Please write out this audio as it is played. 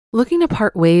Looking to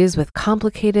part ways with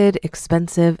complicated,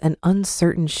 expensive, and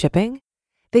uncertain shipping?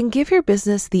 Then give your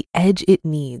business the edge it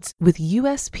needs with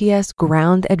USPS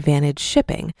Ground Advantage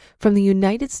shipping from the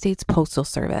United States Postal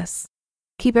Service.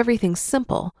 Keep everything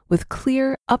simple with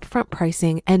clear, upfront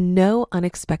pricing and no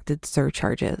unexpected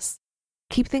surcharges.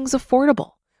 Keep things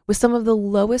affordable with some of the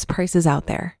lowest prices out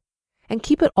there. And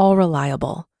keep it all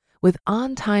reliable with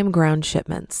on-time ground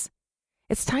shipments.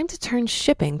 It's time to turn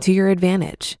shipping to your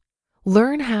advantage.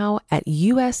 Learn how at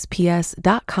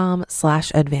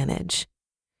USPS.com/advantage.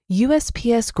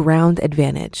 USPS Ground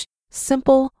Advantage.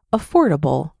 Simple,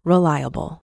 affordable,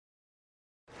 reliable.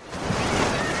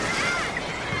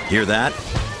 Hear that?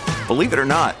 Believe it or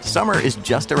not, summer is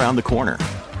just around the corner.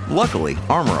 Luckily,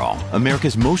 Armor All,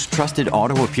 America's most trusted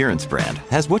auto appearance brand,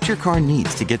 has what your car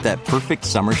needs to get that perfect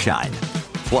summer shine.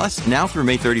 Plus, now through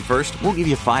May 31st, we'll give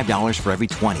you $5 for every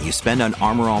 $20 you spend on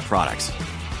Armor All products.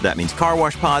 That means car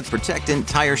wash pods, protectant,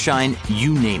 tire shine,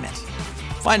 you name it.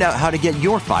 Find out how to get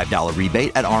your $5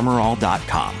 rebate at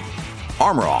armorall.com.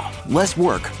 Armor All, less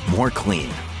work, more clean.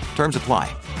 Terms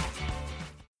apply.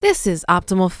 This is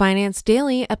Optimal Finance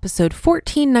Daily, episode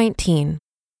 1419.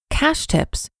 Cash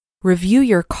Tips. Review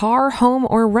your car, home,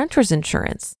 or renter's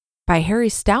insurance by Harry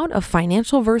Stout of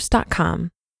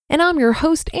financialverse.com. And I'm your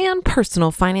host and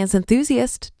personal finance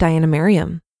enthusiast, Diana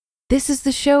Merriam. This is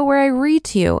the show where I read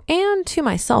to you, and to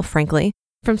myself, frankly,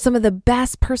 from some of the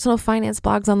best personal finance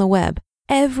blogs on the web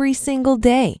every single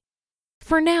day.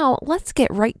 For now, let's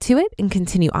get right to it and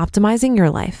continue optimizing your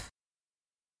life.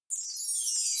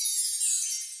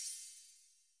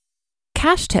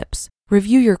 Cash Tips.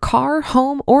 Review your car,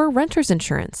 home, or renter's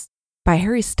insurance by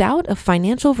Harry Stout of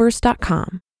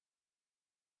financialverse.com.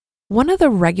 One of the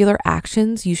regular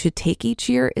actions you should take each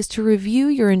year is to review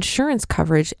your insurance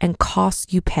coverage and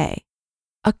costs you pay.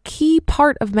 A key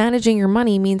part of managing your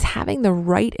money means having the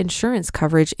right insurance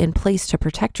coverage in place to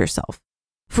protect yourself.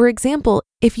 For example,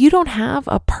 if you don't have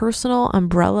a personal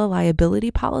umbrella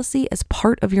liability policy as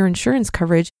part of your insurance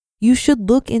coverage, you should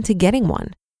look into getting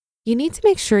one. You need to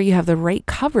make sure you have the right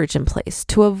coverage in place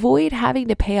to avoid having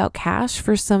to pay out cash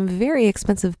for some very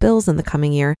expensive bills in the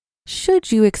coming year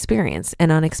should you experience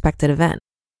an unexpected event.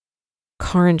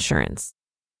 Car insurance.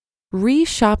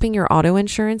 Re-shopping your auto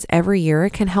insurance every year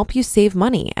can help you save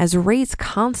money as rates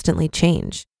constantly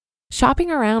change.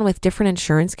 Shopping around with different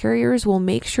insurance carriers will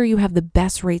make sure you have the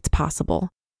best rates possible.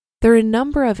 There are a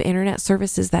number of internet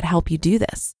services that help you do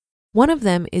this. One of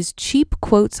them is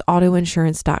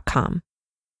cheapquotesautoinsurance.com.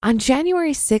 On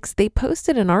January 6th, they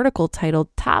posted an article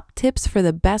titled Top Tips for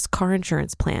the Best Car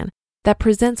Insurance Plan that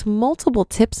presents multiple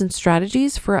tips and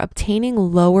strategies for obtaining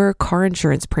lower car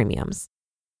insurance premiums.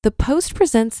 The post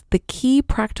presents the key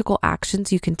practical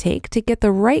actions you can take to get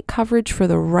the right coverage for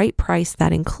the right price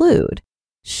that include: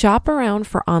 shop around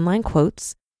for online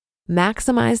quotes,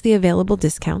 maximize the available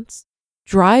discounts,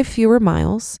 drive fewer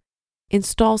miles,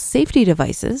 install safety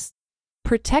devices,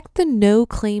 protect the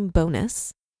no-claim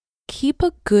bonus, keep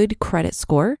a good credit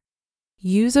score,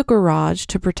 use a garage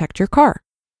to protect your car.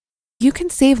 You can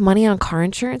save money on car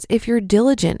insurance if you're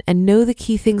diligent and know the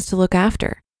key things to look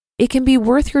after. It can be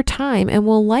worth your time and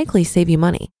will likely save you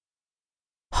money.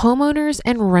 Homeowners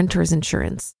and renters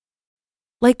insurance.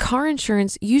 Like car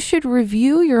insurance, you should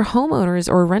review your homeowners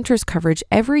or renters coverage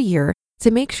every year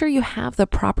to make sure you have the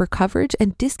proper coverage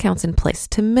and discounts in place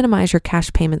to minimize your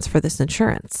cash payments for this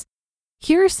insurance.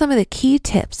 Here are some of the key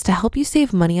tips to help you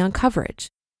save money on coverage.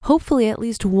 Hopefully, at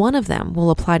least one of them will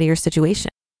apply to your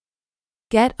situation.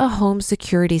 Get a home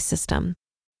security system.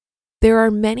 There are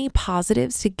many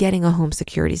positives to getting a home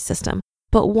security system,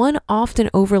 but one often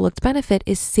overlooked benefit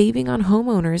is saving on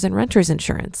homeowners and renters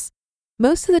insurance.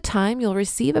 Most of the time, you'll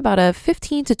receive about a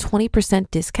 15 to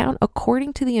 20% discount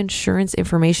according to the Insurance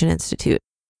Information Institute.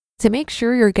 To make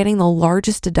sure you're getting the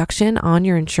largest deduction on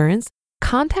your insurance,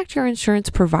 contact your insurance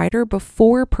provider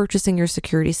before purchasing your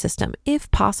security system, if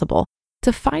possible,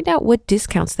 to find out what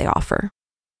discounts they offer.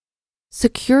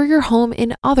 Secure your home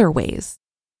in other ways.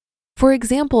 For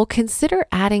example, consider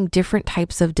adding different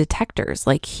types of detectors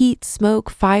like heat, smoke,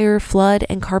 fire, flood,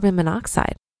 and carbon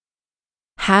monoxide.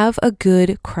 Have a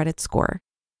good credit score.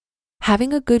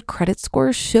 Having a good credit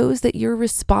score shows that you're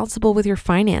responsible with your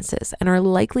finances and are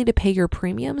likely to pay your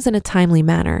premiums in a timely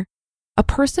manner. A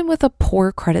person with a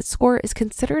poor credit score is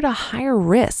considered a higher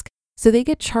risk, so they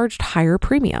get charged higher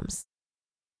premiums.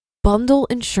 Bundle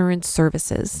insurance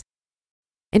services.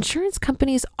 Insurance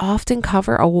companies often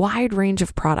cover a wide range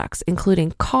of products,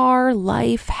 including car,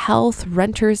 life, health,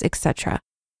 renters, etc.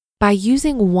 By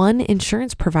using one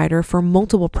insurance provider for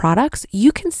multiple products,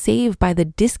 you can save by the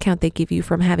discount they give you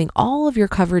from having all of your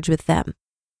coverage with them.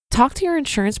 Talk to your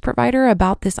insurance provider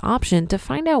about this option to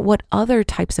find out what other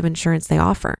types of insurance they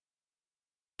offer.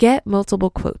 Get multiple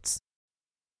quotes.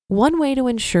 One way to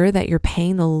ensure that you're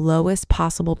paying the lowest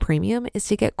possible premium is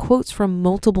to get quotes from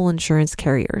multiple insurance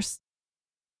carriers.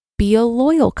 Be a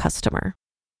loyal customer.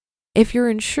 If your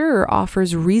insurer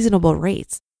offers reasonable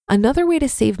rates, another way to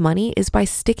save money is by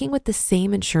sticking with the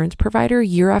same insurance provider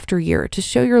year after year to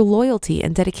show your loyalty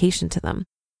and dedication to them.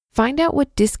 Find out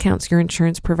what discounts your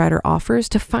insurance provider offers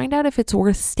to find out if it's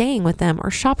worth staying with them or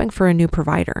shopping for a new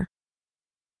provider.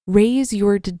 Raise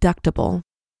your deductible.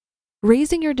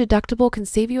 Raising your deductible can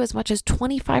save you as much as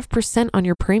 25% on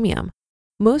your premium.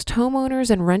 Most homeowners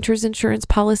and renters insurance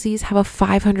policies have a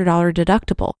 $500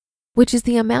 deductible, which is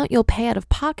the amount you'll pay out of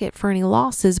pocket for any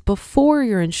losses before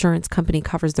your insurance company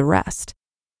covers the rest.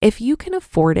 If you can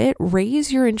afford it,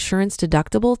 raise your insurance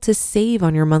deductible to save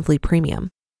on your monthly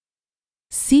premium.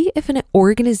 See if an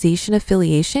organization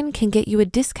affiliation can get you a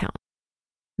discount.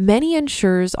 Many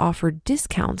insurers offer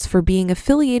discounts for being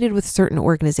affiliated with certain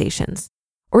organizations.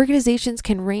 Organizations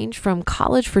can range from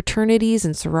college fraternities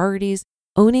and sororities,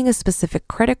 owning a specific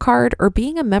credit card, or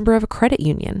being a member of a credit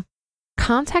union.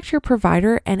 Contact your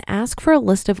provider and ask for a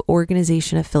list of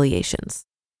organization affiliations.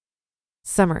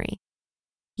 Summary.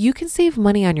 You can save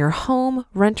money on your home,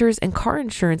 renters, and car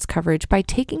insurance coverage by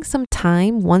taking some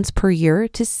time once per year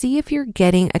to see if you're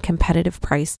getting a competitive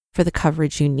price for the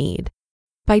coverage you need.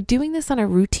 By doing this on a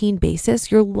routine basis,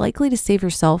 you're likely to save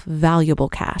yourself valuable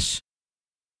cash.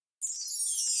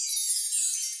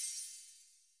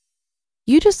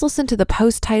 You just listened to the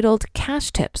post titled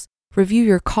Cash Tips, Review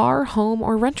Your Car, Home,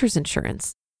 or Renter's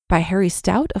Insurance by Harry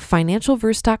Stout of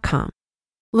FinancialVerse.com.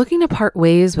 Looking to part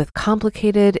ways with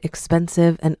complicated,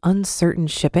 expensive, and uncertain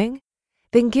shipping?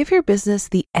 Then give your business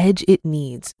the edge it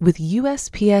needs with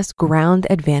USPS Ground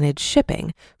Advantage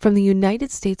shipping from the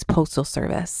United States Postal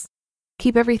Service.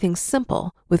 Keep everything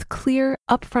simple with clear,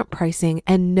 upfront pricing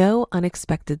and no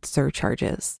unexpected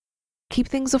surcharges. Keep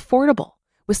things affordable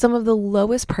with some of the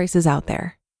lowest prices out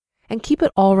there. And keep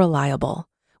it all reliable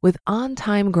with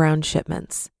on-time ground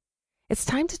shipments. It's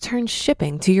time to turn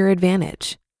shipping to your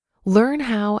advantage. Learn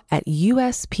how at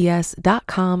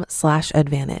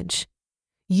USPS.com/advantage.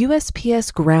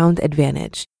 USPS Ground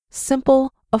Advantage.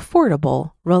 Simple,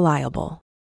 affordable, reliable.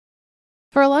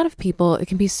 For a lot of people, it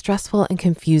can be stressful and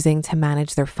confusing to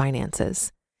manage their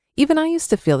finances. Even I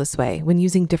used to feel this way when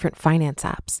using different finance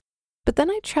apps. But then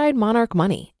I tried Monarch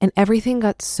Money and everything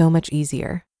got so much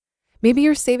easier. Maybe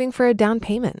you're saving for a down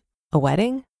payment, a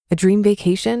wedding, a dream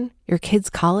vacation, your kids'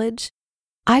 college.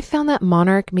 I found that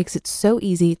Monarch makes it so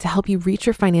easy to help you reach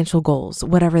your financial goals,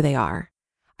 whatever they are.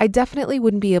 I definitely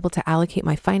wouldn't be able to allocate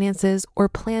my finances or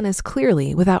plan as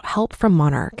clearly without help from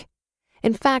Monarch.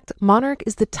 In fact, Monarch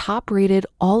is the top-rated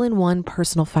all-in-one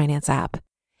personal finance app.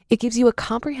 It gives you a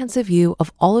comprehensive view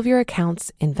of all of your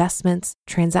accounts, investments,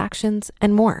 transactions,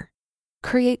 and more.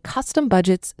 Create custom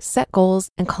budgets, set goals,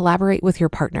 and collaborate with your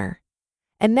partner.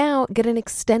 And now get an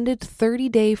extended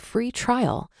 30-day free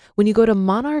trial when you go to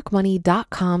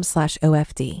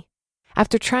monarchmoney.com/OFD.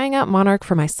 After trying out Monarch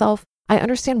for myself, I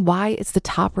understand why it's the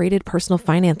top-rated personal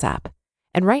finance app.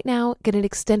 And right now, get an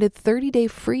extended 30-day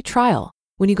free trial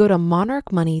when you go to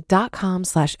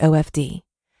monarchmoney.com/OFD.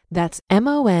 That's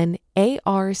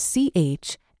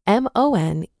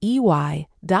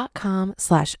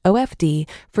monarchmoney.com/OFD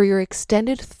for your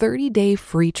extended 30-day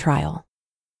free trial.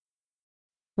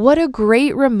 What a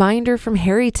great reminder from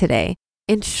Harry today.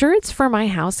 Insurance for my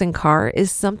house and car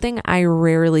is something I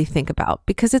rarely think about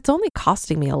because it's only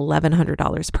costing me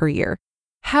 $1,100 per year.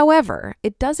 However,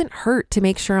 it doesn't hurt to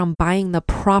make sure I'm buying the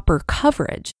proper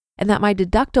coverage and that my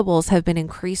deductibles have been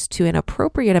increased to an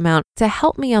appropriate amount to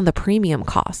help me on the premium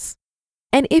costs.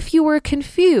 And if you were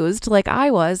confused, like I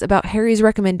was, about Harry's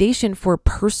recommendation for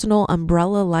personal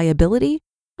umbrella liability,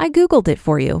 I Googled it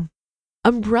for you.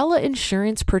 Umbrella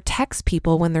insurance protects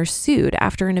people when they're sued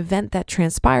after an event that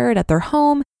transpired at their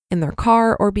home, in their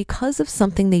car, or because of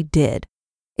something they did.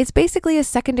 It's basically a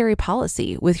secondary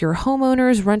policy with your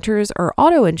homeowners, renters, or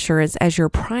auto insurance as your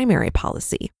primary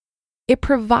policy. It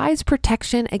provides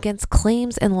protection against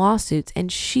claims and lawsuits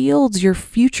and shields your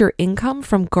future income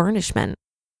from garnishment.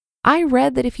 I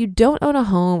read that if you don't own a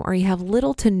home or you have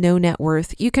little to no net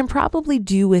worth, you can probably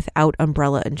do without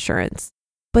umbrella insurance.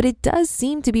 But it does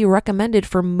seem to be recommended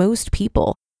for most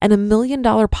people, and $1 million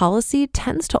policy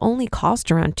tends to only cost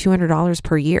around $200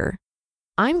 per year.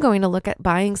 I'm going to look at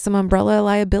buying some umbrella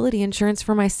liability insurance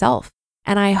for myself,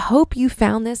 and I hope you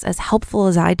found this as helpful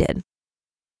as I did.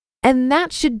 And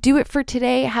that should do it for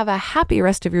today. Have a happy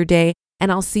rest of your day,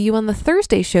 and I'll see you on the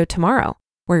Thursday show tomorrow,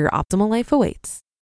 where your optimal life awaits.